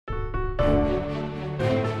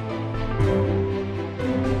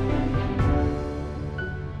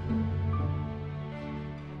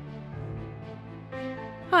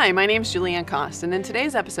Hi, my name is Julieanne Cost, and in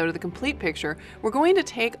today's episode of The Complete Picture, we're going to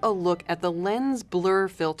take a look at the lens blur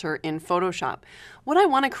filter in Photoshop. What I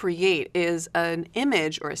want to create is an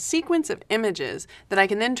image or a sequence of images that I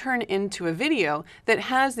can then turn into a video that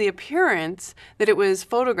has the appearance that it was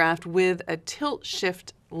photographed with a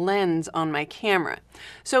tilt-shift lens on my camera.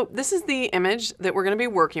 So this is the image that we're going to be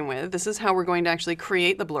working with. This is how we're going to actually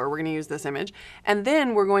create the blur. We're going to use this image. And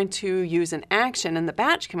then we're going to use an action in the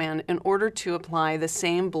batch command in order to apply the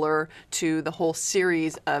same blur to the whole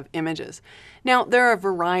series of images. Now, there are a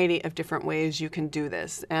variety of different ways you can do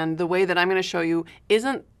this. And the way that I'm going to show you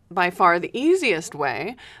isn't by far the easiest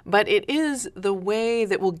way, but it is the way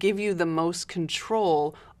that will give you the most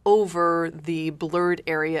control over the blurred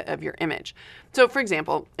area of your image. So for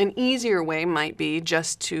example, an easier way might be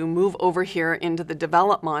just to move over here into the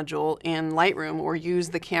Develop module in Lightroom or use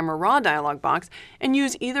the Camera Raw dialog box and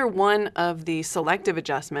use either one of the selective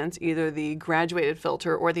adjustments, either the graduated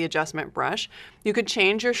filter or the adjustment brush. You could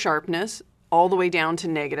change your sharpness all the way down to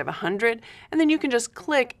 -100, and then you can just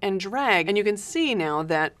click and drag, and you can see now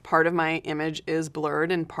that part of my image is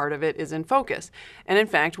blurred and part of it is in focus. And in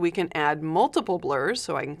fact, we can add multiple blurs,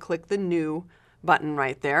 so I can click the New button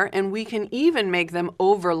right there, and we can even make them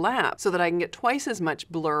overlap so that I can get twice as much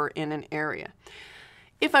blur in an area.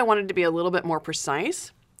 If I wanted to be a little bit more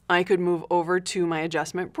precise, I could move over to my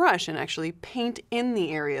adjustment brush and actually paint in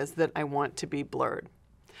the areas that I want to be blurred.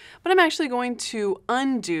 But I'm actually going to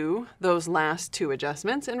undo those last two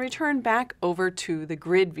adjustments and return back over to the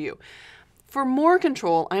grid view. For more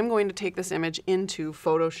control, I'm going to take this image into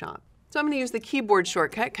Photoshop. So I'm going to use the keyboard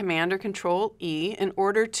shortcut Command or Control E in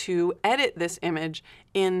order to edit this image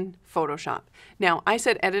in Photoshop. Now, I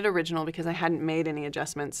said Edit Original because I hadn't made any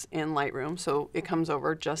adjustments in Lightroom, so it comes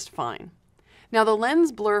over just fine. Now, the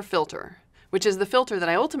lens blur filter, which is the filter that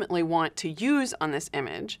I ultimately want to use on this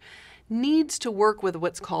image, needs to work with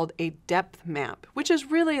what's called a depth map, which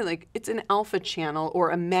is really like it's an alpha channel or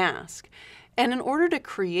a mask. And in order to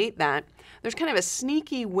create that, there's kind of a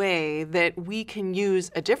sneaky way that we can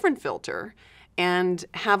use a different filter and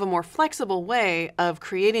have a more flexible way of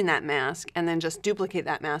creating that mask and then just duplicate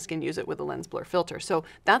that mask and use it with the lens blur filter. So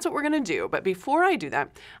that's what we're going to do. But before I do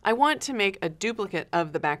that, I want to make a duplicate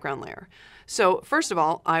of the background layer. So first of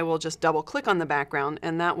all, I will just double click on the background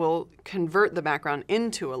and that will convert the background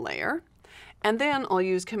into a layer. And then I'll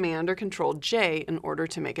use Command or Control J in order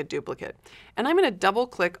to make a duplicate. And I'm going to double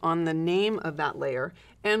click on the name of that layer,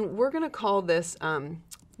 and we're going to call this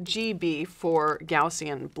GB for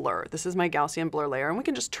Gaussian blur. This is my Gaussian blur layer, and we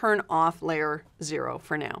can just turn off layer 0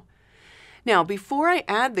 for now. Now, before I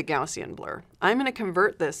add the Gaussian blur, I'm going to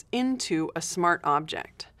convert this into a smart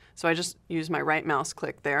object. So I just used my right mouse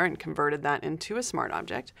click there and converted that into a smart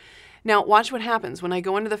object. Now, watch what happens when I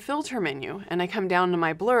go into the filter menu and I come down to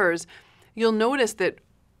my blurs. You'll notice that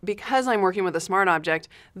because I'm working with a smart object,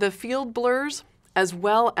 the field blurs as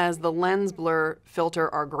well as the lens blur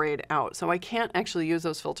filter are grayed out. So I can't actually use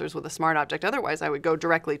those filters with a smart object. Otherwise, I would go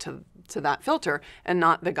directly to that filter and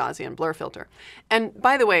not the Gaussian blur filter. And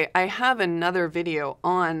by the way, I have another video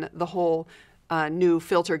on the whole new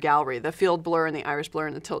filter gallery, the field blur and the iris blur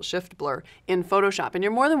and the tilt shift blur in Photoshop. And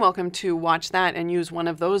you're more than welcome to watch that and use one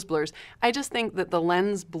of those blurs. I just think that the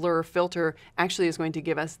lens blur filter actually is going to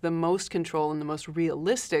give us the most control and the most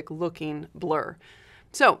realistic looking blur.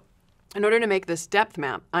 So in order to make this depth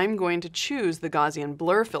map, I'm going to choose the Gaussian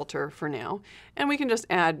blur filter for now. And we can just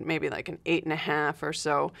add maybe like an 8.5 or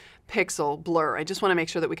so pixel blur. I just want to make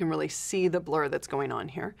sure that we can really see the blur that's going on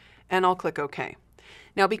here. And I'll click OK.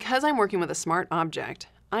 Now, because I'm working with a smart object,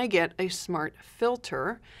 I get a smart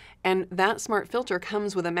filter, and that smart filter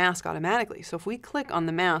comes with a mask automatically. So if we click on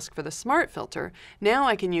the mask for the smart filter, now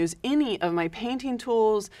I can use any of my painting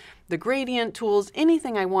tools, the gradient tools,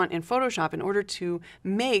 anything I want in Photoshop in order to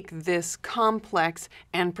make this complex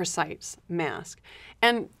and precise mask.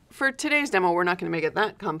 And for today's demo, we're not going to make it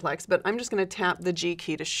that complex, but I'm just going to tap the G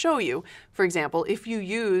key to show you. For example, if you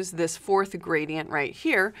use this fourth gradient right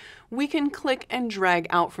here, we can click and drag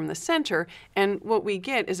out from the center, and what we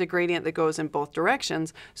get is a gradient that goes in both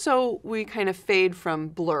directions. So we kind of fade from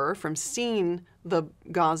blur, from seeing the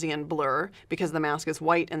Gaussian blur, because the mask is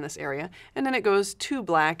white in this area, and then it goes to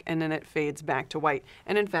black, and then it fades back to white.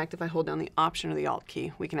 And in fact, if I hold down the Option or the Alt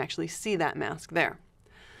key, we can actually see that mask there.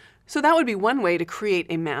 So that would be one way to create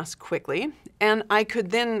a mask quickly, and I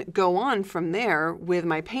could then go on from there with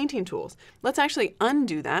my painting tools. Let's actually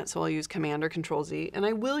undo that, so I'll use Command or Control Z, and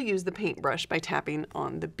I will use the paintbrush by tapping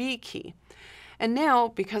on the B key. And now,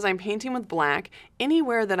 because I'm painting with black,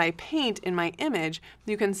 anywhere that I paint in my image,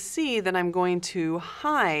 you can see that I'm going to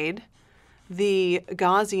hide the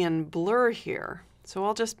Gaussian blur here. So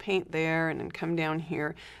I'll just paint there and then come down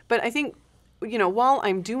here. But I think, you know, while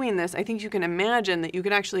I'm doing this, I think you can imagine that you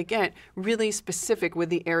could actually get really specific with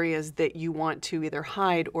the areas that you want to either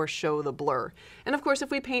hide or show the blur. And of course, if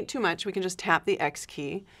we paint too much, we can just tap the X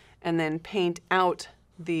key and then paint out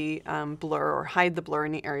the blur or hide the blur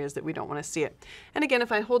in the areas that we don't want to see it. And again,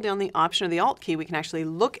 if I hold down the Option or the Alt key, we can actually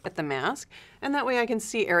look at the mask, and that way I can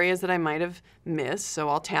see areas that I might have missed. So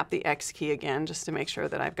I'll tap the X key again just to make sure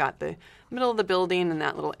that I've got the middle of the building and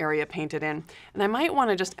that little area painted in. And I might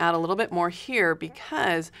want to just add a little bit more here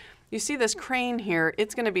because you see this crane here,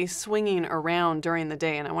 it's going to be swinging around during the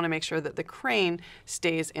day, and I want to make sure that the crane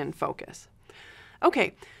stays in focus.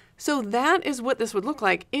 Okay. So that is what this would look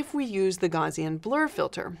like if we use the Gaussian blur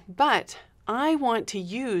filter. But I want to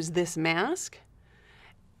use this mask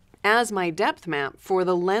as my depth map for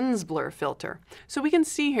the lens blur filter. So we can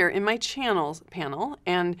see here in my channels panel,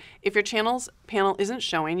 and if your channels panel isn't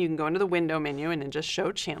showing, you can go into the window menu and then just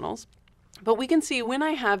show channels. But we can see when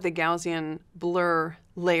I have the Gaussian blur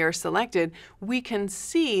layer selected, we can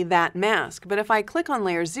see that mask. But if I click on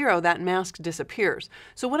layer 0, that mask disappears.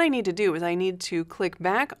 So what I need to do is I need to click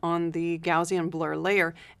back on the Gaussian blur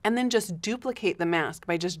layer and then just duplicate the mask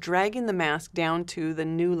by just dragging the mask down to the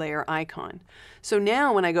new layer icon. So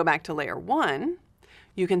now when I go back to layer 1,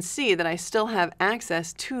 you can see that I still have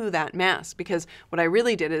access to that mask because what I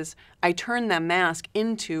really did is I turned that mask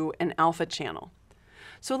into an alpha channel.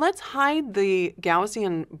 So let's hide the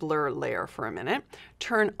Gaussian blur layer for a minute,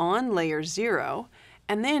 turn on layer 0,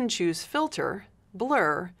 and then choose Filter,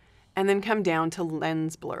 Blur, and then come down to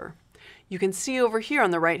Lens Blur. You can see over here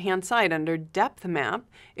on the right-hand side under Depth Map,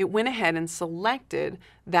 it went ahead and selected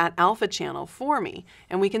that alpha channel for me.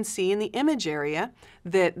 And we can see in the image area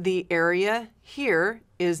that the area here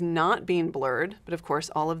is not being blurred, but of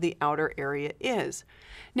course all of the outer area is.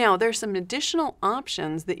 Now there's some additional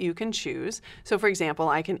options that you can choose. So for example,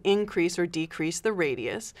 I can increase or decrease the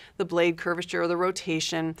radius, the blade curvature or the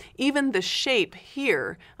rotation, even the shape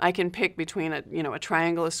here. I can pick between a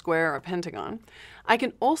triangle, a square, or a pentagon. I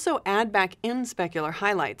can also add back in specular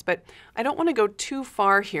highlights, but I don't want to go too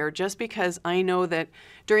far here just because I know that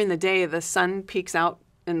during the day the sun peeks out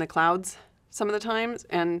in the clouds some of the times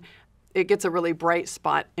and it gets a really bright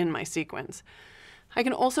spot in my sequence. I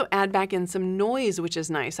can also add back in some noise, which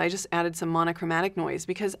is nice. I just added some monochromatic noise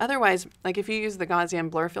because otherwise, like if you use the Gaussian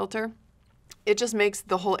blur filter, it just makes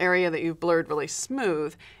the whole area that you've blurred really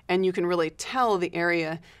smooth, and you can really tell the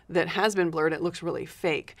area that has been blurred, it looks really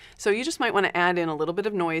fake. So you just might want to add in a little bit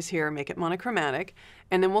of noise here, make it monochromatic,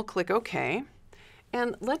 and then we'll click OK.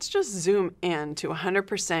 And let's just zoom in to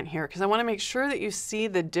 100% here because I want to make sure that you see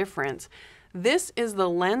the difference. This is the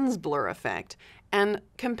lens blur effect, and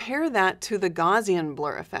compare that to the Gaussian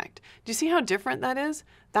blur effect. Do you see how different that is?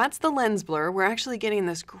 That's the lens blur. We're actually getting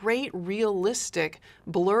this great realistic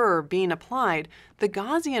blur being applied. The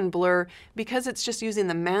Gaussian blur, because it's just using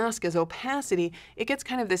the mask as opacity, it gets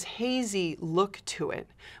kind of this hazy look to it,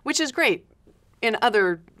 which is great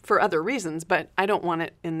for other reasons, but I don't want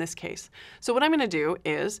it in this case. So what I'm going to do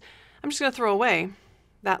is I'm just going to throw away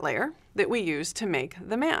that layer that we used to make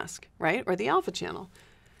the mask, right? Or the alpha channel.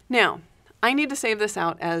 Now, I need to save this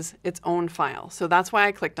out as its own file. So that's why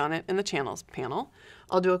I clicked on it in the Channels panel.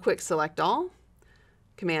 I'll do a quick Select All,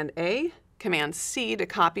 Command A, Command C to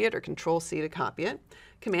copy it, or Control C to copy it,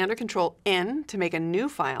 Command or Control N to make a new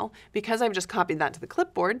file. Because I've just copied that to the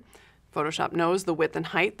clipboard, Photoshop knows the width and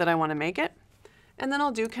height that I want to make it. And then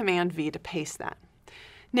I'll do Command V to paste that.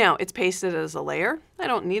 Now, it's pasted as a layer. I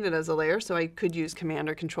don't need it as a layer, so I could use Command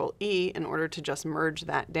or Control E in order to just merge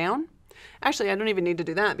that down. Actually, I don't even need to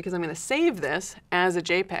do that because I'm going to save this as a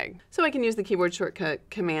JPEG. So I can use the keyboard shortcut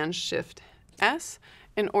Command-Shift-S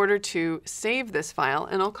in order to save this file,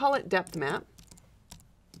 and I'll call it Depth Map.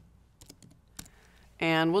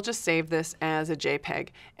 And we'll just save this as a JPEG.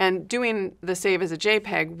 And doing the save as a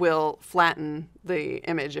JPEG will flatten the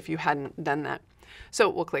image if you hadn't done that. So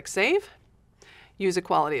we'll click Save, use a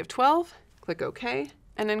quality of 12, click OK,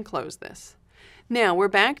 and then close this. Now we're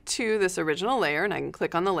back to this original layer, and I can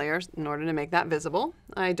click on the layers in order to make that visible.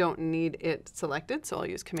 I don't need it selected, so I'll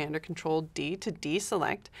use Command or Control D to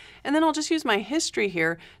deselect. And then I'll just use my history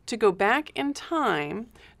here to go back in time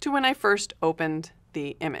to when I first opened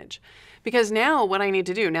the image. Because now what I need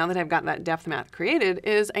to do, now that I've got that depth map created,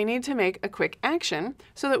 is I need to make a quick action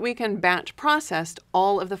so that we can batch process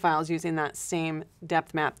all of the files using that same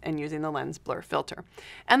depth map and using the lens blur filter.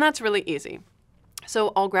 And that's really easy.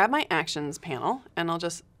 So I'll grab my Actions panel and I'll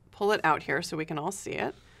just pull it out here so we can all see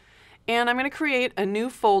it. And I'm going to create a new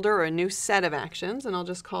folder or a new set of actions, and I'll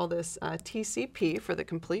just call this TCP for the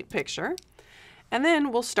complete picture. And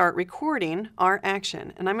then we'll start recording our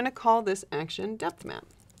action. And I'm going to call this action depth map.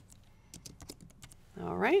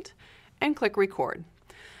 All right, and click record.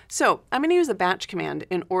 So I'm going to use the batch command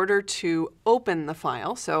in order to open the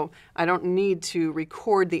file. So I don't need to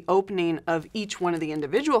record the opening of each one of the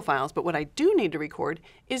individual files, but what I do need to record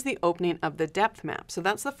is the opening of the depth map. So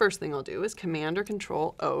that's the first thing I'll do is Command or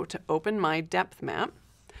Control O to open my depth map.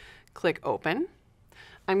 Click open.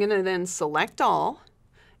 I'm going to then select all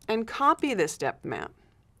and copy this depth map.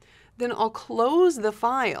 Then I'll close the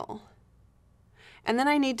file. And then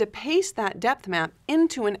I need to paste that depth map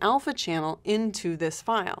into an alpha channel into this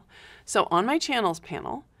file. So on my channels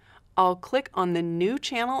panel, I'll click on the new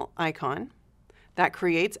channel icon. That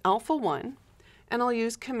creates alpha 1. And I'll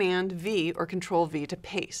use Command V or Control V to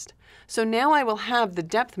paste. So now I will have the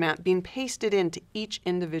depth map being pasted into each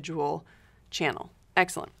individual channel.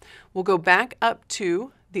 Excellent. We'll go back up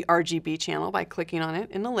to the RGB channel by clicking on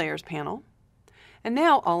it in the Layers panel. And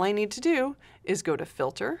now all I need to do is go to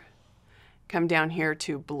Filter, come down here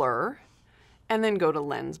to Blur, and then go to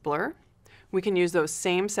Lens Blur. We can use those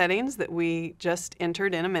same settings that we just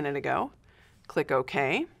entered in a minute ago. Click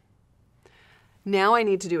OK. Now I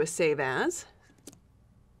need to do a Save As.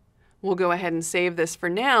 We'll go ahead and save this for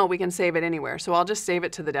now. We can save it anywhere. So I'll just save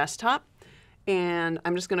it to the desktop. And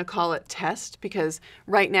I'm just going to call it Test because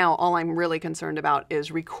right now all I'm really concerned about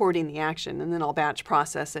is recording the action, and then I'll batch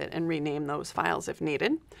process it and rename those files if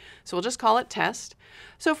needed. So we'll just call it Test.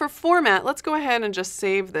 So for format, let's go ahead and just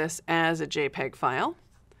save this as a JPEG file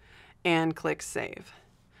and click Save.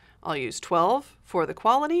 I'll use 12 for the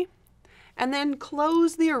quality and then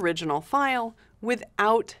close the original file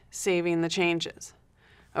without saving the changes.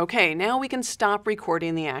 Okay, now we can stop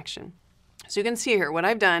recording the action. So you can see here, what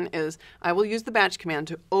I've done is I will use the batch command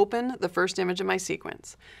to open the first image of my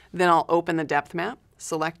sequence. Then I'll open the depth map,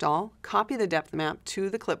 select all, copy the depth map to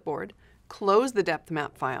the clipboard, close the depth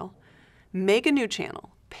map file, make a new channel,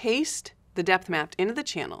 paste the depth map into the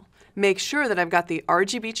channel, make sure that I've got the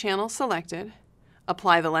RGB channel selected,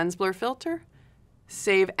 apply the lens blur filter,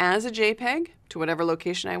 save as a JPEG to whatever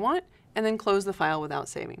location I want, and then close the file without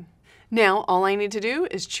saving. Now all I need to do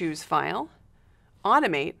is choose File,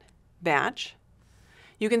 Automate, Batch.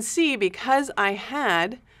 You can see because I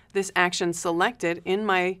had this action selected in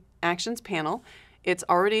my Actions panel, it's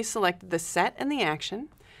already selected the set and the action.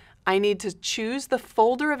 I need to choose the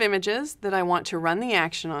folder of images that I want to run the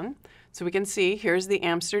action on. So we can see here's the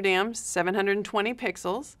Amsterdam 720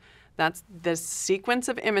 pixels. That's the sequence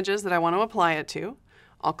of images that I want to apply it to.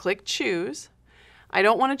 I'll click Choose. I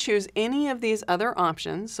don't want to choose any of these other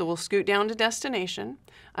options, so we'll scoot down to Destination.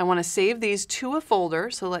 I want to save these to a folder,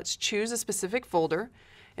 so let's choose a specific folder.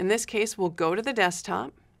 In this case, we'll go to the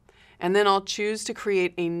desktop, and then I'll choose to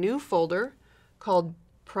create a new folder called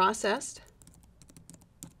Processed,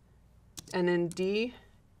 and then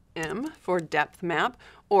DM for Depth Map,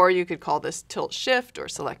 or you could call this Tilt Shift or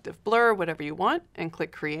Selective Blur, whatever you want, and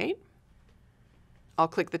click Create. I'll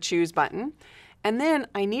click the Choose button. And then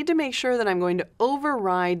I need to make sure that I'm going to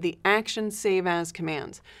override the Action Save As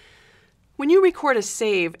commands. When you record a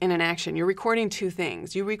save in an action, you're recording two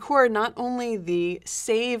things. You record not only the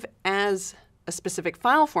save as a specific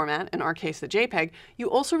file format, in our case the JPEG, you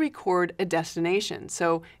also record a destination.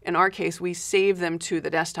 So in our case, we save them to the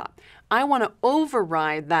desktop. I want to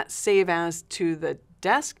override that save as to the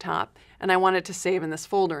desktop, and I want it to save in this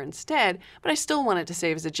folder instead, but I still want it to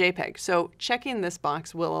save as a JPEG. So checking this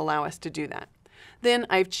box will allow us to do that. Then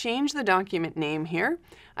I've changed the document name here.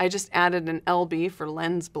 I just added an LB for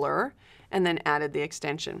lens blur and then added the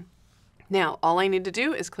extension. Now all I need to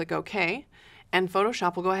do is click OK, and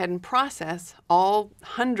Photoshop will go ahead and process all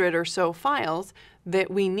 100 or so files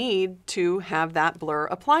that we need to have that blur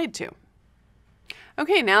applied to.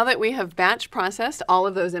 Okay, now that we have batch processed all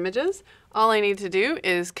of those images, all I need to do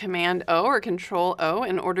is Command O or Control O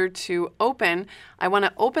in order to open. I want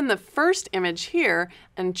to open the first image here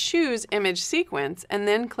and choose Image Sequence and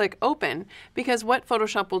then click Open, because what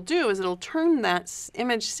Photoshop will do is it'll turn that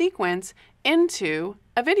image sequence into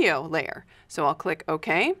a video layer. So I'll click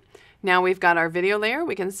OK. Now we've got our video layer.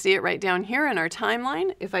 We can see it right down here in our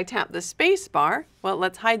timeline. If I tap the space bar, well,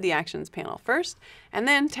 let's hide the Actions panel first, and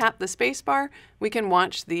then tap the space bar, we can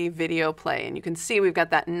watch the video play. And you can see we've got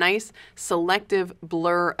that nice selective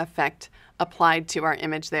blur effect applied to our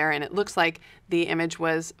image there, and it looks like the image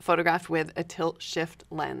was photographed with a tilt shift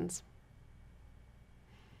lens.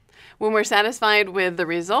 When we're satisfied with the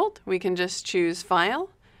result, we can just choose File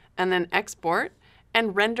and then Export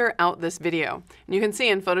and render out this video. And you can see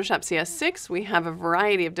in Photoshop CS6 we have a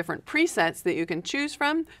variety of different presets that you can choose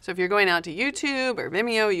from. So if you're going out to YouTube or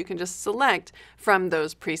Vimeo, you can just select from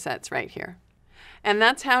those presets right here. And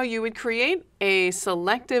that's how you would create a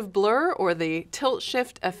selective blur or the tilt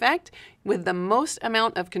shift effect with the most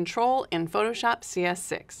amount of control in Photoshop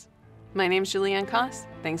CS6. My name's Julieanne.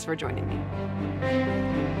 Thanks for joining me.